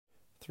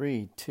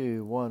Three,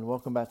 two, one.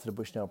 Welcome back to the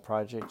Bushnell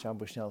Project. John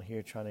Bushnell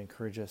here, trying to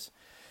encourage us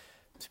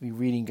to be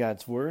reading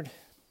God's Word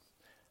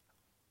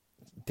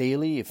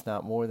daily, if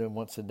not more than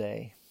once a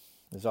day,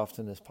 as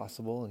often as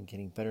possible, and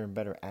getting better and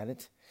better at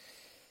it.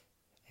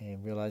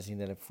 And realizing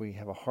that if we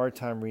have a hard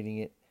time reading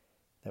it,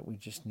 that we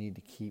just need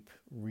to keep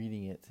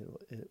reading it.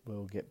 It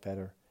will get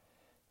better.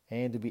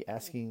 And to be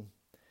asking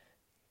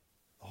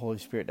the Holy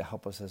Spirit to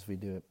help us as we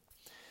do it.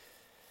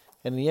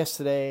 And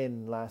yesterday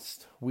and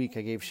last week,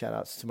 I gave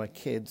shout-outs to my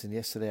kids. And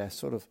yesterday, I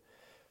sort of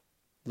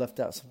left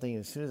out something. And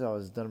as soon as I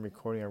was done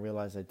recording, I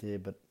realized I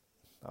did. But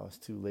I was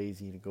too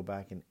lazy to go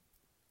back and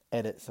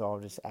edit. So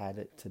I'll just add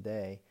it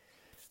today.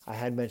 I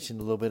had mentioned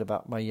a little bit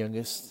about my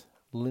youngest,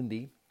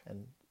 Lindy,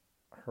 and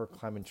her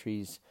climbing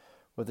trees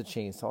with a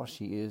chainsaw.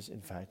 She is,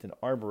 in fact, an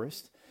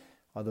arborist,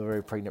 although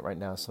very pregnant right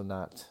now, so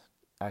not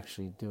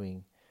actually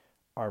doing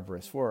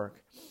arborist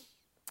work.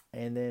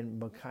 And then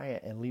Micaiah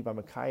and Levi.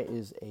 Micaiah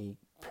is a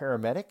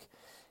paramedic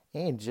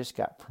and just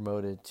got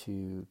promoted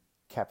to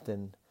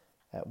captain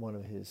at one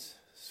of his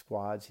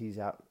squads. He's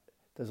out,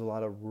 does a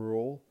lot of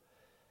rural,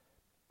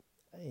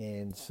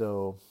 and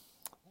so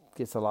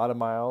gets a lot of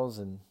miles.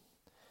 And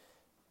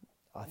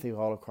I think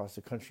all across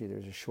the country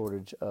there's a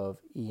shortage of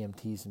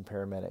EMTs and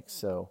paramedics.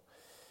 So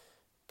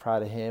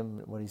proud of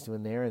him, what he's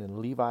doing there. And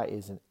then Levi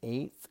is an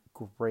 8th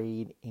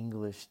grade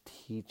English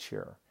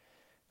teacher.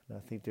 And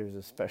I think there's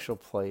a special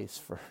place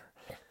for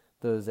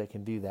those that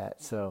can do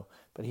that. So,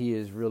 but he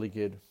is really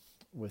good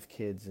with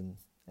kids,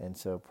 and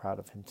so proud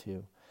of him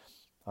too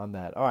on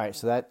that. All right,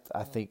 so that,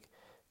 I think,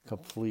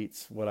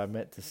 completes what I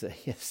meant to say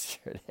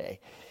yesterday.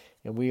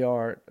 And we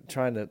are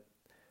trying to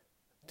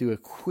do a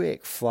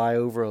quick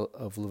flyover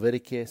of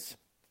Leviticus.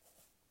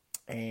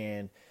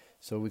 And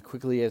so we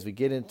quickly, as we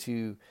get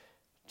into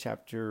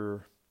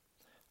chapter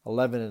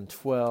 11 and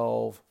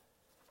 12,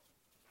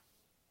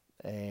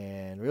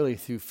 and really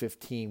through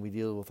 15, we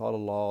deal with all the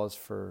laws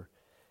for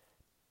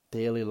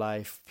daily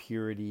life,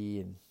 purity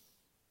and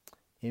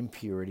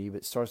impurity. But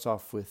it starts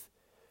off with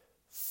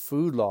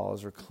food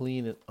laws, or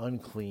clean and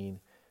unclean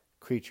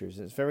creatures.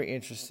 And it's very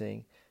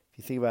interesting. If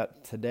you think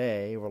about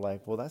today, we're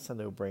like, well, that's a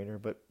no-brainer.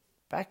 But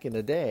back in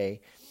the day,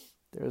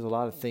 there was a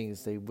lot of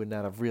things they would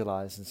not have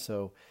realized. And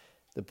so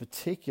the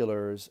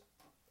particulars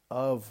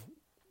of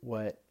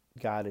what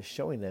God is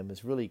showing them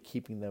is really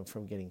keeping them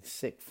from getting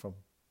sick from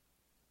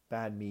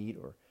bad meat,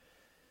 or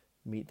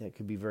meat that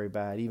could be very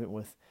bad. Even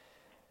with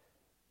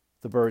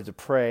the birds of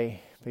prey,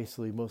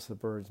 basically most of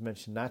the birds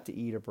mentioned not to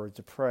eat are birds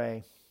of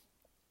prey.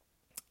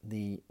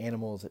 The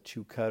animals that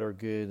chew cud are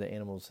good. The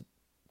animals that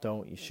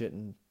don't, you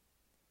shouldn't.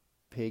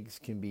 Pigs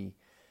can be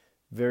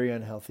very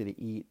unhealthy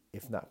to eat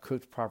if not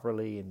cooked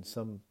properly. And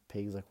some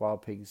pigs, like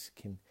wild pigs,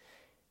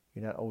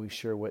 you're not always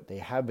sure what they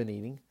have been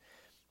eating.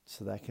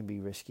 So that can be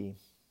risky.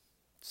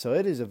 So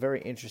it is a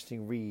very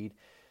interesting read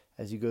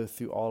as you go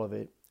through all of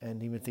it.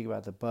 And even think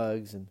about the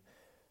bugs, and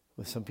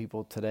with some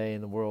people today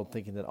in the world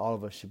thinking that all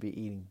of us should be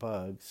eating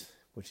bugs,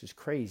 which is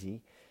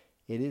crazy.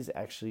 It is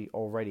actually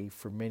already,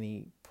 for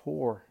many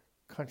poor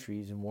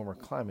countries in warmer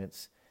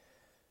climates,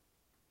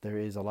 there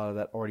is a lot of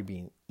that already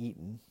being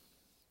eaten.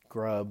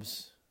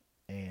 Grubs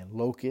and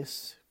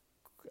locusts,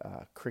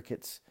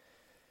 crickets,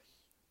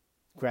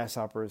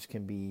 grasshoppers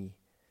can be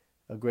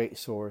a great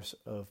source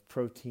of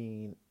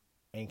protein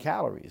and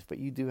calories, but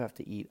you do have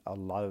to eat a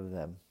lot of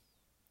them.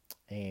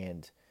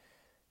 And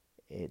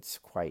it's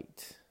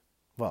quite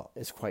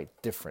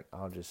different.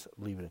 I'll just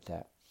leave it at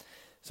that.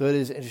 So it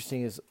is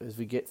interesting as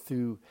we get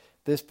through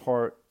this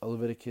part of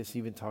Leviticus,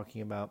 even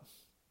talking about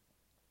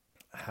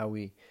how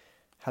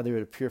they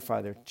were to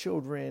purify their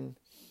children,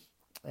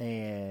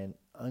 and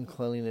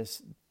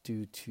uncleanliness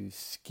due to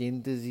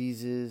skin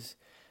diseases,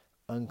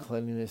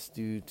 uncleanliness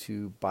due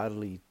to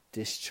bodily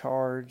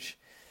discharge,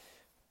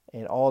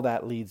 and all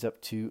that leads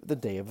up to the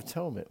Day of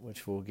Atonement,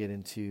 which we'll get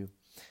into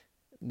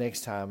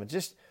next time. And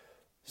just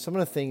some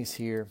of the things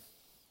here,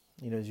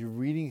 as you're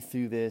reading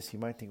through this, you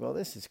might think, well,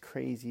 this is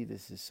crazy.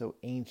 This is so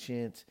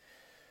ancient.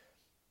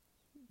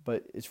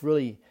 But it's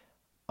really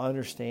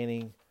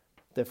understanding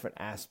different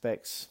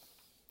aspects.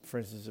 For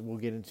instance, we'll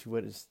get into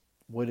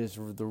what is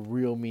the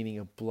real meaning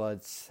of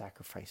blood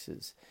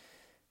sacrifices.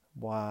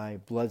 Why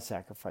blood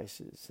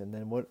sacrifices? And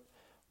then what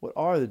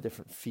are the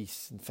different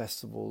feasts and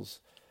festivals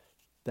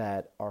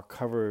that are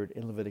covered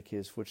in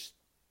Leviticus, which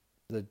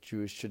the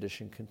Jewish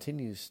tradition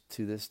continues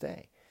to this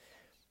day.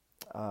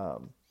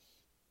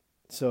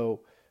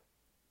 So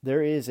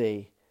there is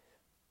a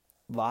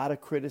lot of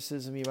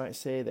criticism, you might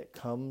say, that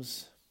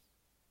comes,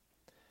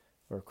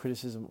 or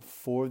criticism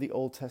for the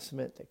Old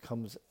Testament that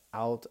comes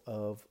out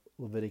of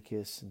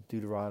Leviticus and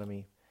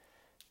Deuteronomy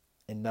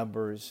and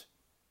Numbers.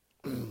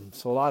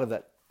 So a lot of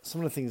that,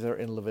 some of the things that are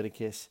in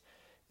Leviticus,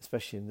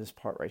 especially in this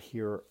part right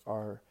here,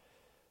 are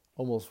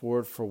almost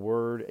word for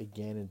word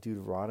again in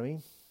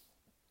Deuteronomy,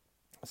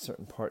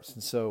 certain parts.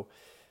 And so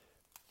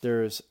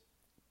there's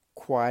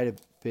quite a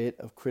bit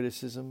of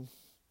criticism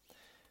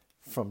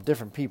from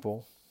different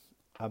people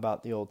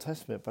about the Old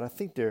Testament, but I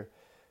think they're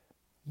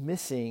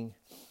missing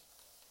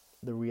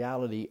the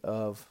reality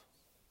of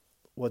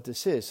what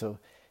this is. So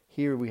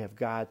here we have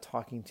God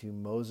talking to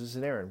Moses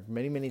and Aaron.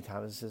 Many, many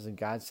times it says, and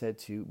God said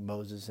to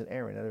Moses and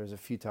Aaron. Now, there's a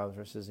few times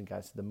where it says, and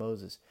God said to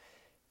Moses.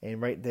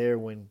 And right there,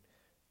 when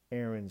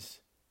Aaron's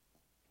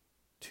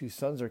two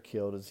sons are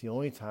killed, is the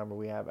only time where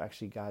we have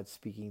actually God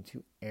speaking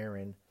to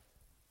Aaron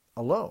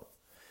alone,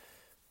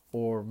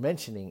 or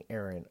mentioning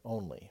Aaron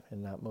only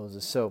and not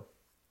Moses. So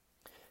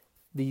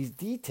these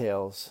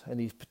details and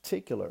these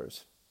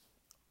particulars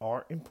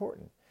are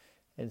important.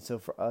 And so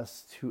for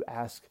us to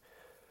ask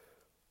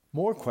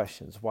more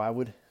questions, why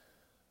would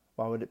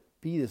it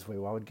be this way?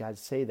 Why would God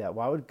say that?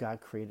 Why would God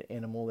create an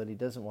animal that he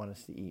doesn't want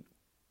us to eat?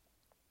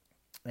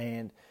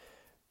 And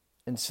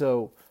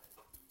so,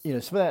 some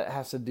of that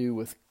has to do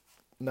with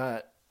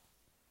not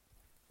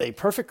a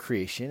perfect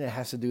creation. It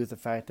has to do with the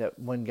fact that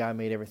when God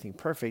made everything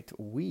perfect,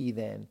 we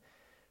then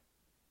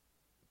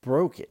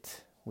broke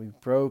it. We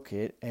broke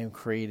it and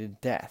created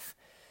death.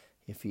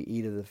 If you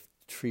eat of the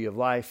tree of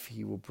life,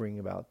 he will bring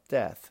about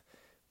death.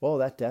 Well,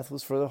 that death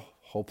was for the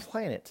whole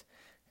planet,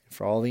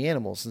 for all the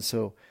animals. And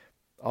so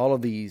all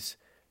of these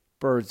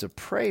birds of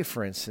prey,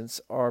 for instance,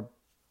 are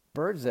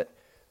birds that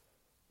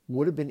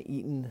would have been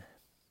eaten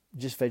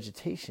just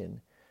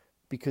vegetation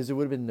because there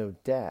would have been no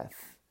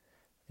death.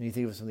 And you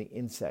think of some of the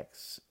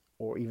insects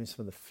or even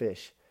some of the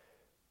fish.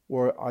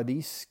 Or are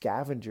these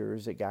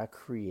scavengers that God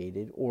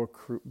created or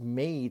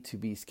made to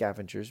be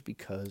scavengers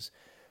because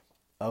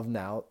of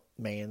now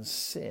man's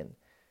sin?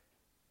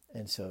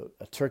 And so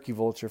a turkey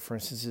vulture, for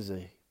instance, is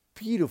a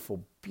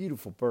beautiful,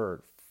 beautiful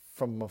bird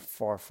from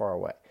far, far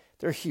away.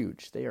 They're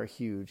huge. They are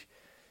huge.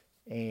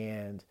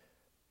 But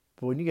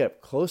when you get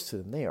up close to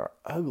them, they are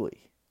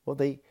ugly. Well,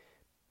 they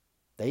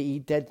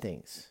eat dead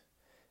things.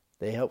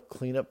 They help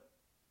clean up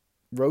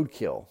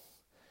roadkill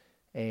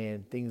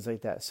and things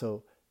like that.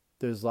 So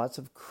there's lots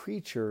of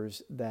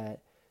creatures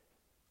that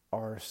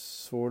are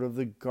sort of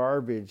the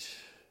garbage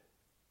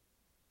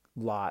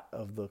lot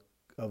of the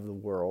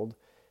world.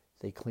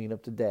 They clean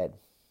up the dead,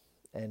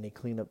 and they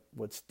clean up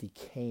what's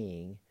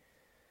decaying.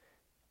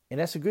 And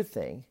that's a good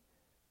thing,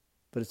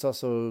 but it's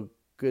also a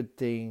good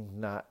thing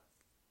not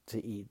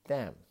to eat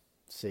them.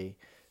 See?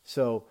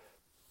 So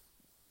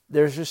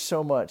there's just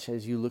so much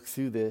as you look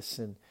through this,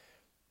 and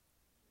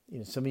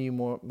some of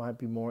you might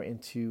be more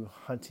into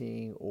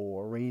hunting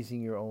or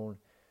raising your own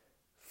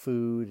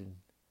food,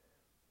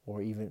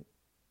 or even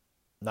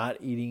not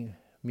eating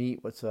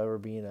meat whatsoever,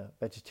 being a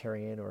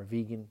vegetarian or a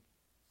vegan.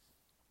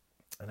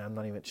 And I'm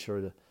not even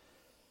sure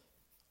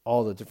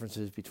all the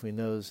differences between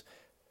those.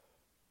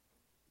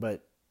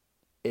 But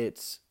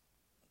it's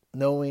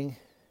knowing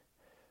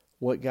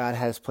what God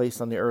has placed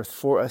on the earth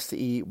for us to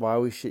eat, why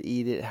we should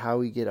eat it, how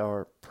we get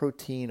our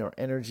protein, our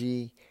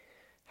energy,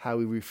 how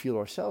we refuel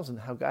ourselves,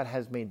 and how God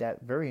has made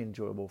that very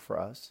enjoyable for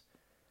us.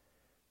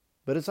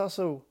 But it's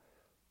also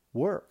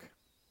work.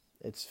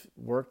 It's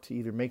work to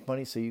either make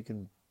money so you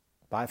can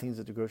buy things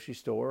at the grocery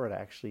store, or to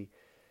actually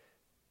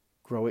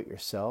grow it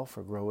yourself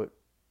or grow it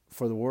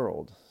for the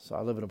world. So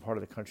I live in a part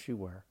of the country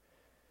where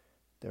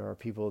there are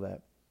people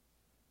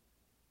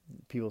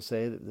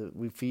say that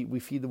we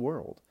feed the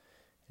world.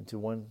 And to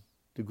one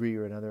degree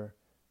or another,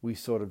 we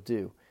sort of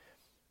do.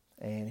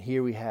 And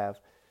here we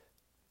have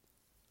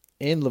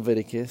in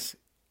Leviticus,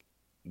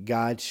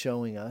 God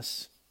showing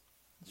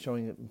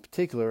in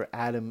particular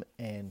Aaron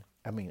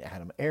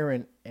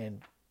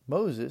and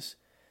Moses,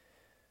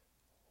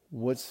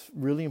 what's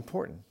really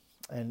important,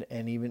 and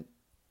even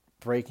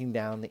breaking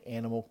down the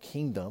animal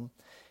kingdom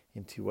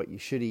into what you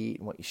should eat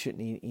and what you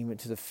shouldn't eat, even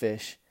to the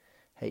fish.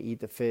 Hey, eat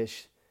the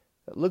fish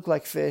that look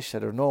like fish,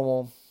 that are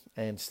normal,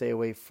 and stay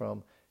away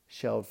from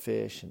shelled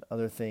fish and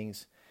other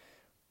things.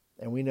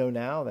 And we know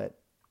now that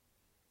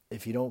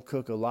if you don't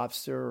cook a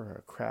lobster or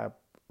a crab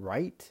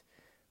right,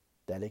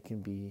 that it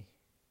can be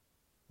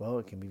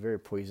very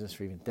poisonous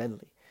or even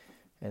deadly.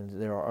 And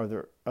there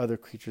are other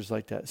creatures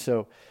like that.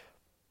 So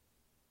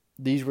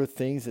these were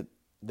things that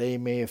they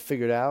may have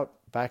figured out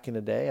back in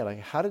the day. Like,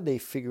 how did they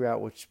figure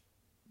out which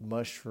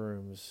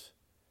mushrooms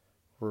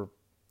were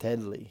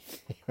deadly?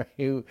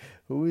 Who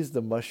is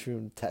the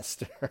mushroom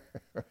tester?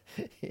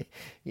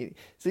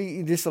 So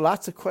there's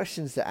lots of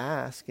questions to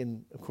ask.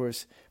 And of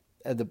course,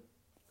 at the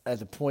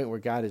point where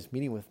God is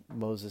meeting with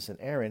Moses and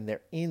Aaron,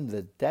 they're in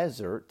the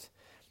desert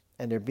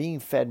and they're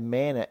being fed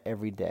manna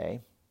every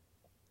day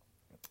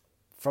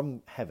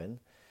from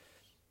heaven.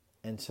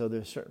 And so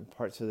there's certain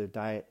parts of their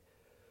diet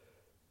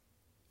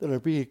that are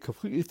being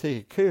completely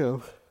taken care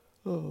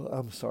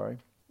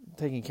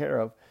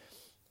of.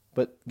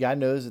 But God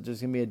knows that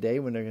there's going to be a day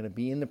when they're going to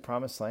be in the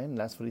promised land. And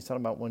that's what he's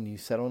talking about when you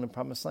settle in the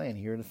promised land.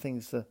 Here are the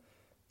things that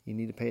you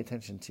need to pay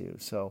attention to.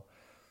 So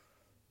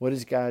what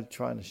is God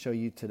trying to show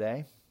you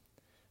today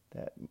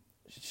that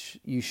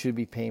you should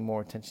be paying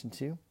more attention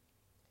to?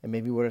 And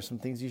maybe what are some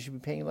things you should be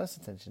paying less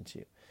attention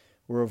to,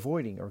 or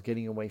avoiding, or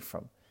getting away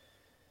from?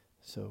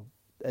 So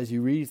as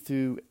you read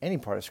through any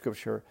part of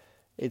Scripture,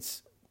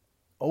 it's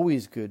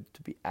always good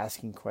to be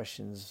asking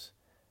questions.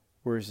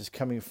 Where is this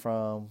coming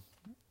from?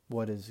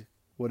 What is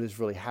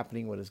really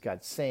happening? What is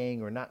God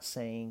saying or not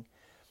saying?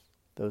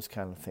 Those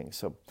kind of things.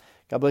 So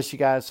God bless you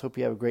guys. Hope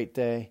you have a great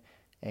day.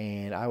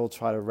 And I will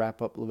try to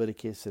wrap up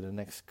Leviticus in the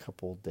next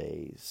couple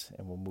days,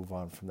 and we'll move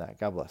on from that.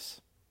 God bless.